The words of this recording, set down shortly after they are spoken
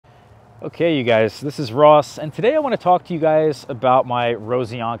Okay, you guys, this is Ross, and today I want to talk to you guys about my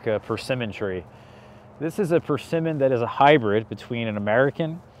Rosseyanka persimmon tree. This is a persimmon that is a hybrid between an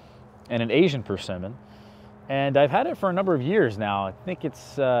American and an Asian persimmon, and I've had it for a number of years now. I think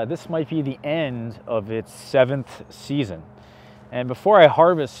this might be the end of its 7th season. And before I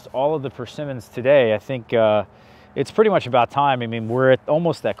harvest all of the persimmons today, I think it's pretty much about time. I mean, we're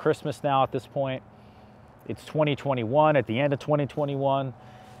almost at Christmas now at this point. It's 2021, at the end of 2021.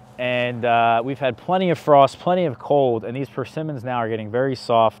 And we've had plenty of frost, plenty of cold, and these persimmons now are getting very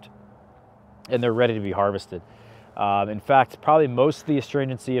soft and they're ready to be harvested. In fact, probably most of the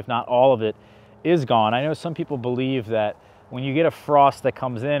astringency, if not all of it, is gone. I know some people believe that when you get a frost that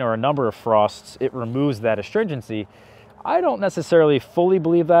comes in, or a number of frosts, it removes that astringency. I don't necessarily fully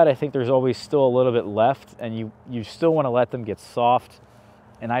believe that. I think there's always still a little bit left, and you still want to let them get soft.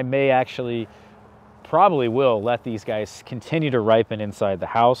 And I may actually probably will let these guys continue to ripen inside the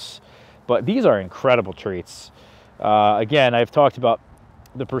house, but these are incredible treats. Again, I've talked about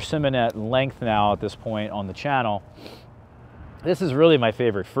the persimmon at length now at this point on the channel. This is really my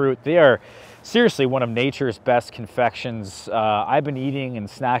favorite fruit. They are seriously one of nature's best confections. I've been eating and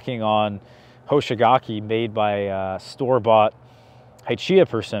snacking on hoshigaki made by store-bought Hachiya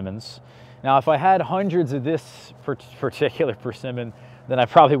persimmons. Now, if I had hundreds of this particular persimmon, then I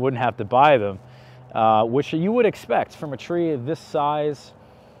probably wouldn't have to buy them. Which you would expect from a tree of this size,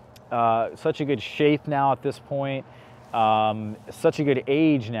 such a good shape now at this point, such a good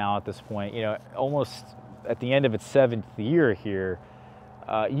age now at this point, you know, almost at the end of its 7th year here.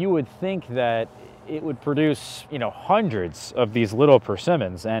 You would think that it would produce, you know, hundreds of these little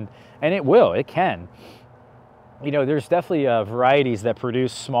persimmons, and it can. You know, there's definitely varieties that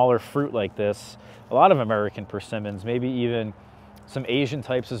produce smaller fruit like this. A lot of American persimmons, maybe even some Asian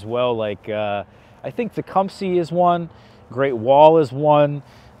types as well, like I think Tecumseh is one, Great Wall is one,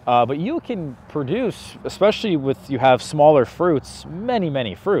 but you can produce, especially with you have smaller fruits,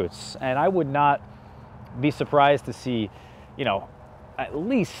 many fruits, and I would not be surprised to see, you know, at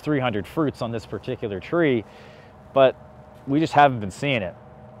least 300 fruits on this particular tree, but we just haven't been seeing it.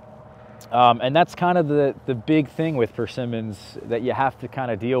 And that's kind of the big thing with persimmons that you have to kind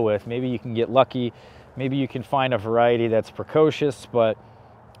of deal with. Maybe you can get lucky, maybe you can find a variety that's precocious, but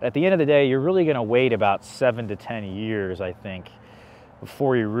at the end of the day, you're really going to wait about 7 to 10 years, I think,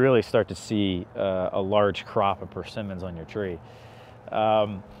 before you really start to see a large crop of persimmons on your tree.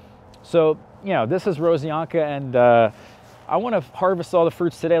 So, you know, this is Rosseyanka, and I want to harvest all the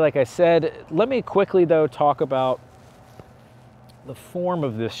fruits today, like I said. Let me quickly, though, talk about the form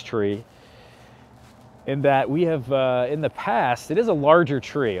of this tree, in that we have, in the past, it is a larger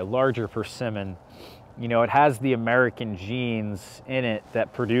tree, a larger persimmon. You know, it has the American genes in it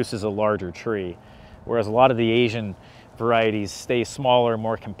that produces a larger tree, whereas a lot of the Asian varieties stay smaller,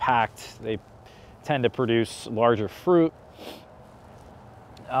 more compact. They tend to produce larger fruit.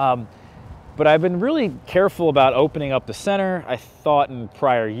 But I've been really careful about opening up the center. I thought in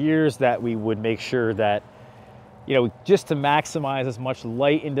prior years that we would make sure that, you know, just to maximize as much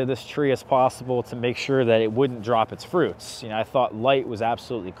light into this tree as possible, to make sure that it wouldn't drop its fruits. You know, I thought light was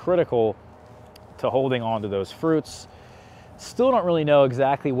absolutely critical to holding on to those fruits. Still don't really know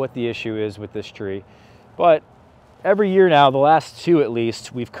exactly what the issue is with this tree, but every year now, the last 2 at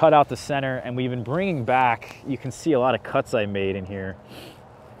least, we've cut out the center and we've been bringing back, you can see a lot of cuts I made in here,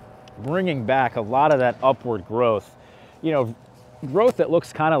 bringing back a lot of that upward growth. You know, growth that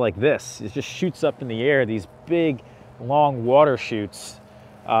looks kind of like this. It just shoots up in the air, these big, long water shoots.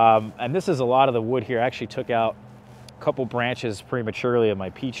 And this is a lot of the wood here. I actually took out a couple branches prematurely of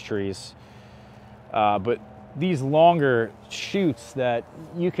my peach trees. But these longer shoots that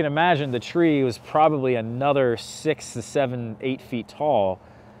you can imagine, the tree was probably another 6 to 7, 8 feet tall,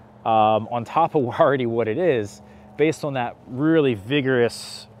 on top of already what it is, based on that really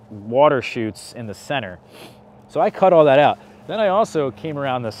vigorous water shoots in the center. So I cut all that out. Then I also came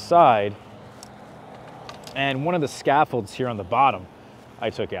around the side, and one of the scaffolds here on the bottom I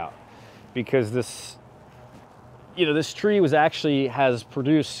took out, because this, you know, this tree has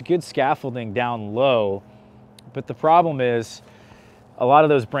produced good scaffolding down low, but the problem is a lot of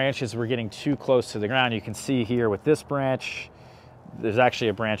those branches were getting too close to the ground. You can see here with this branch, there's actually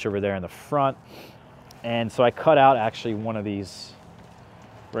a branch over there in the front. And so I cut out actually one of these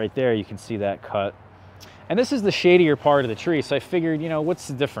right there. You can see that cut. And this is the shadier part of the tree. So I figured, you know, what's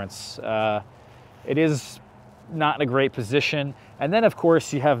the difference? It is not in a great position. And then of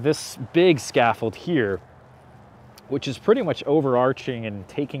course you have this big scaffold here, which is pretty much overarching and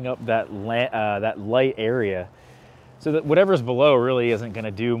taking up that light area, so that whatever's below really isn't going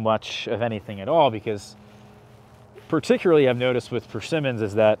to do much of anything at all, because particularly I've noticed with persimmons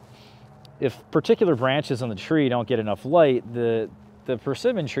is that if particular branches on the tree don't get enough light, the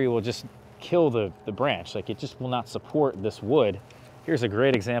persimmon tree will just kill the branch. Like, it just will not support this wood. Here's a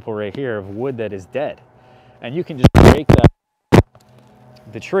great example right here of wood that is dead. And you can just break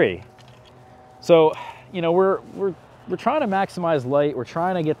the tree. So, you know, we're trying to maximize light. We're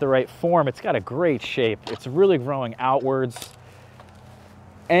trying to get the right form. It's got a great shape. It's really growing outwards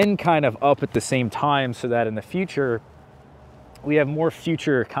and kind of up at the same time, so that in the future, we have more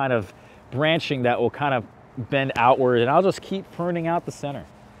future kind of branching that will kind of bend outward, and I'll just keep pruning out the center.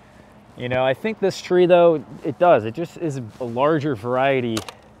 You know, I think this tree, though, it just is a larger variety.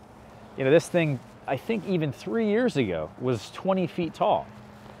 You know, this thing, I think even 3 years ago, was 20 feet tall.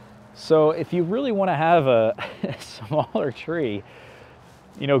 So if you really want to have a smaller tree,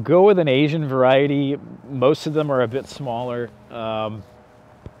 you know, go with an Asian variety. Most of them are a bit smaller,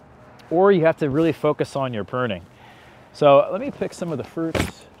 or you have to really focus on your pruning. So let me pick some of the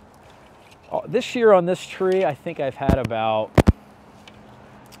fruits. This year on this tree, I think I've had about,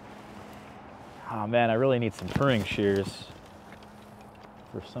 oh man, I really need some pruning shears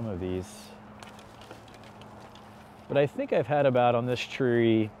for some of these. But I think I've had about, on this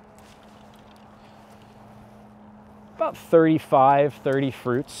tree, about 30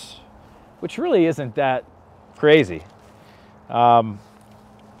 fruits, which really isn't that crazy.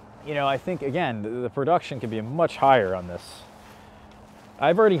 You know, I think, again, the production could be much higher on this.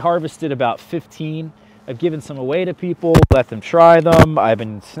 I've already harvested about 15. I've given some away to people, let them try them. I've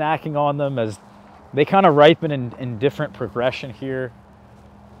been snacking on them as they kind of ripen in different progression here.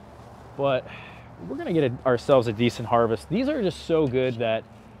 But we're gonna get ourselves a decent harvest. These are just so good that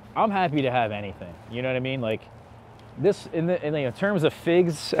I'm happy to have anything. You know what I mean? Like this, in terms of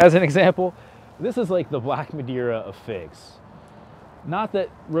figs, as an example, this is like the Black Madeira of figs. Not that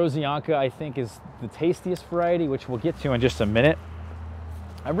Rossyanka, I think, is the tastiest variety, which we'll get to in just a minute.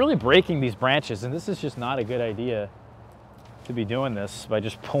 I'm really breaking these branches, and this is just not a good idea to be doing this by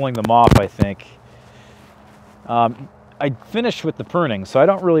just pulling them off, I think. I finished with the pruning, so I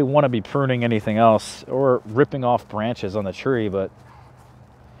don't really want to be pruning anything else or ripping off branches on the tree, but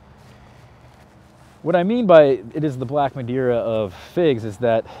what I mean by it is the Black Madeira of figs is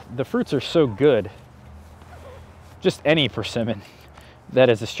that the fruits are so good. Just any persimmon that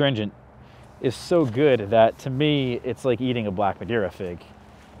is astringent is so good that, to me, it's like eating a Black Madeira fig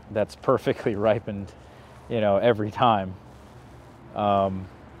that's perfectly ripened, you know, every time.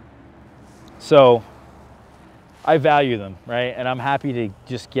 So I value them, right? And I'm happy to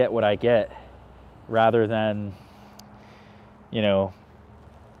just get what I get rather than, you know,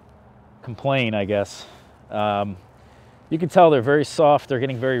 complain, I guess. You can tell they're very soft. They're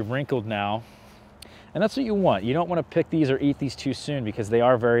getting very wrinkled now. And that's what you want. You don't want to pick these or eat these too soon because they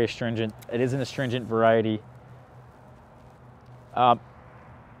are very astringent. It is an astringent variety.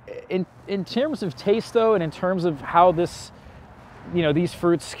 In terms of taste, though, and in terms of how this, you know, these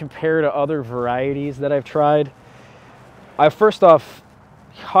fruits compare to other varieties that I've tried, I first off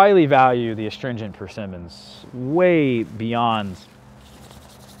highly value the astringent persimmons, way beyond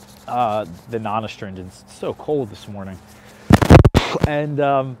the non-astringents. It's so cold this morning. And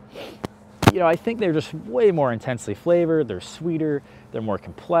you know, I think they're just way more intensely flavored. They're sweeter, they're more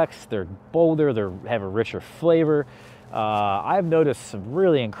complex, they're bolder, they have a richer flavor. I've noticed some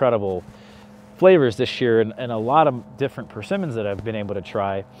really incredible flavors this year, and a lot of different persimmons that I've been able to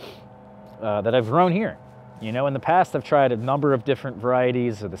try that I've grown here. You know, in the past I've tried a number of different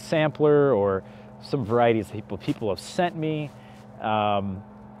varieties of the sampler or some varieties that people have sent me.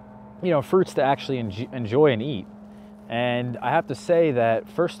 You know, fruits to actually enjoy and eat. And I have to say that,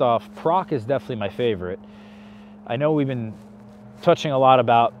 first off, Proc is definitely my favorite. I know we've been touching a lot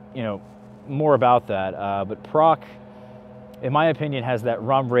about, you know, more about that, but Proc, in my opinion, has that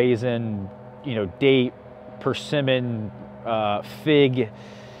rum raisin, you know, date, persimmon, fig,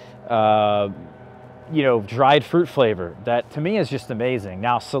 you know, dried fruit flavor that to me is just amazing.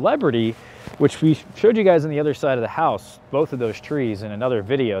 Now, Celebrity, which we showed you guys on the other side of the house, both of those trees in another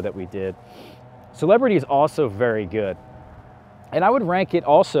video that we did, Celebrity is also very good. And I would rank it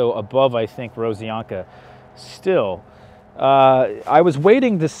also above, I think, Rossyanka still. I was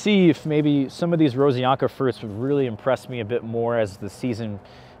waiting to see if maybe some of these Rossyanka fruits would really impress me a bit more as the season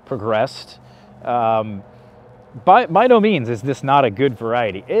progressed. By no means is this not a good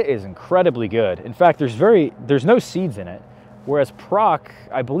variety. It is incredibly good. In fact, there's no seeds in it, whereas Proc,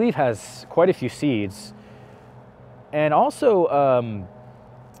 I believe, has quite a few seeds. And also,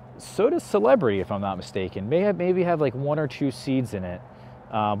 so does Celebrity, if I'm not mistaken. Maybe have like 1 or 2 seeds in it.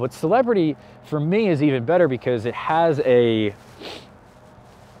 But Celebrity, for me, is even better because it has a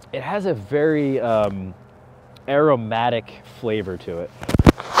very aromatic flavor to it.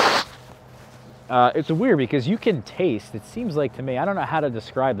 It's weird because you can taste, it seems like to me, I don't know how to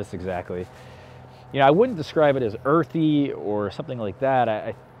describe this exactly. You know, I wouldn't describe it as earthy or something like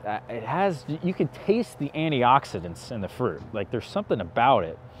that. It has, you can taste the antioxidants in the fruit. Like there's something about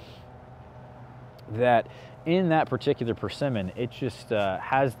it that in that particular persimmon, it just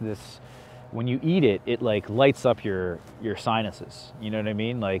has this, when you eat it, it like lights up your sinuses. You know what I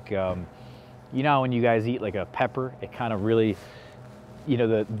mean? Like, you know, when you guys eat like a pepper, it kind of really, you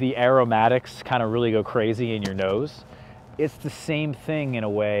know, the aromatics kind of really go crazy in your nose. It's the same thing in a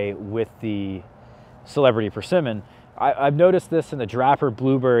way with the Celebrity Persimmon. I've noticed this in the Draper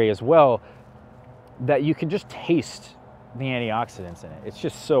Blueberry as well, that you can just taste the antioxidants in it. It's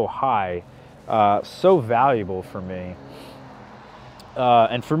just so high, so valuable for me.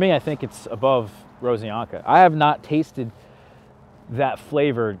 And for me, I think it's above Rosyanka. I have not tasted that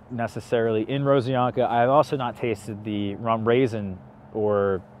flavor necessarily in Rosyanka. I've also not tasted the rum raisin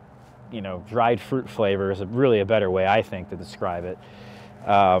or, you know, dried fruit flavor is really a better way, I think, to describe it,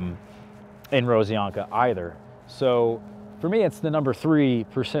 in Rosyanka either. So for me, it's the number 3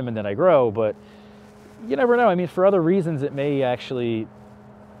 persimmon that I grow, but you never know. I mean, for other reasons, it may actually,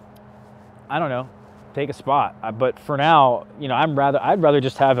 I don't know, take a spot. But for now, you know, I'd rather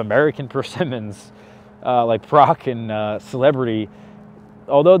just have American persimmons like Proc and Celebrity,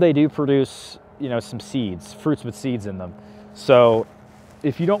 although they do produce, you know, some seeds, fruits with seeds in them. So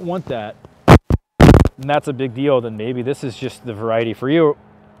if you don't want that, and that's a big deal, then maybe this is just the variety for you.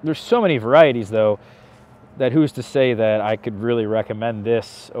 There's so many varieties though, that who's to say that I could really recommend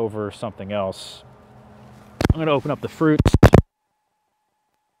this over something else. I'm gonna open up the fruits.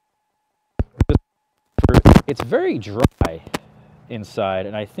 It's very dry inside,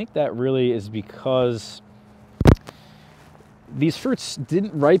 and I think that really is because these fruits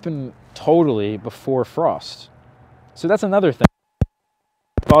didn't ripen totally before frost. So that's another thing.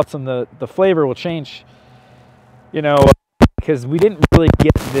 Thoughts on the flavor will change, you know, because we didn't really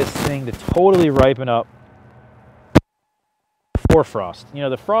get this thing to totally ripen up before frost. You know,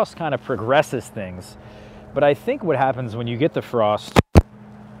 the frost kind of progresses things, but I think what happens when you get the frost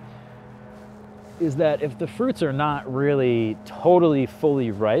is that if the fruits are not really totally fully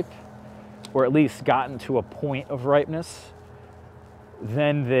ripe, or at least gotten to a point of ripeness,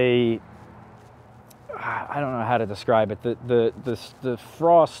 then they, I don't know how to describe it, the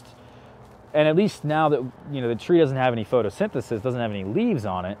frost, and at least now that, you know, the tree doesn't have any photosynthesis, doesn't have any leaves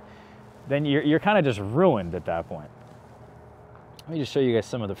on it, then you're kind of just ruined at that point. Let me just show you guys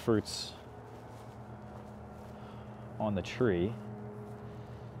some of the fruits on the tree.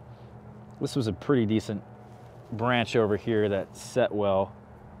 This was a pretty decent branch over here that set well.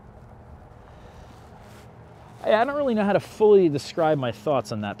 I don't really know how to fully describe my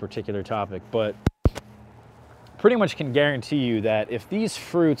thoughts on that particular topic, but pretty much can guarantee you that if these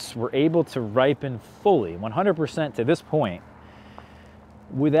fruits were able to ripen fully, 100% to this point,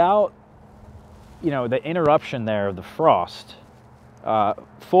 without, you know, the interruption there of the frost,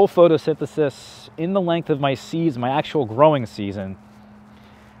 full photosynthesis in the length of my seeds, my actual growing season,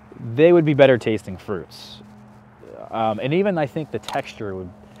 they would be better tasting fruits. And even I think the texture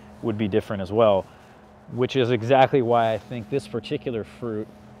would be different as well, which is exactly why I think this particular fruit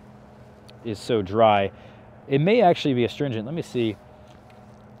is so dry. It may actually be astringent. Let me see.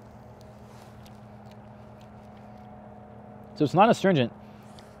 So it's not astringent.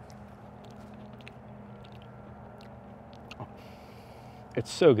 It's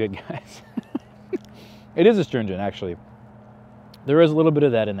so good, guys. It is astringent, actually. There is a little bit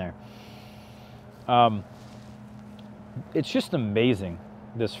of that in there. It's just amazing,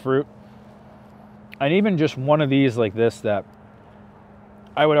 this fruit. And even just one of these like this that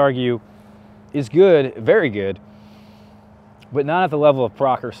I would argue is good, very good, but not at the level of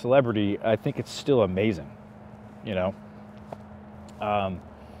Proc or Celebrity. I think it's still amazing, you know?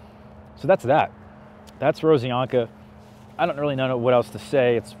 So that's that. That's Rosyanka. I don't really know what else to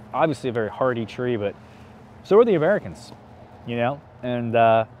say. It's obviously a very hardy tree, but so are the Americans, you know? And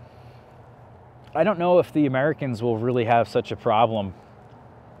I don't know if the Americans will really have such a problem,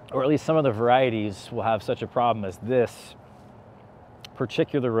 or at least some of the varieties will have such a problem as this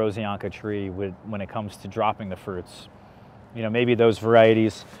particular Rosyanka tree when it comes to dropping the fruits. You know, maybe those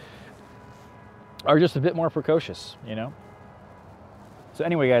varieties are just a bit more precocious, you know? So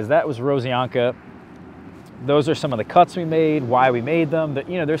anyway, guys, that was Rosyanka. Those are some of the cuts we made, why we made them. But,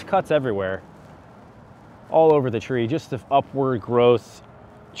 you know, there's cuts everywhere, all over the tree, just of upward growth,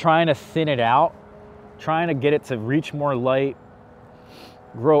 trying to thin it out, trying to get it to reach more light,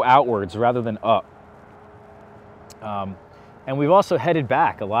 grow outwards rather than up. And we've also headed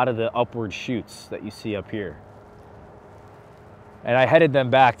back a lot of the upward shoots that you see up here. And I headed them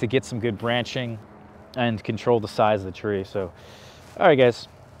back to get some good branching and control the size of the tree. So, all right, guys,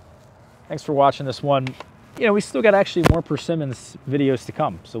 thanks for watching this one. You know, we still got actually more persimmons videos to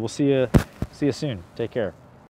come. So we'll see you soon. Take care.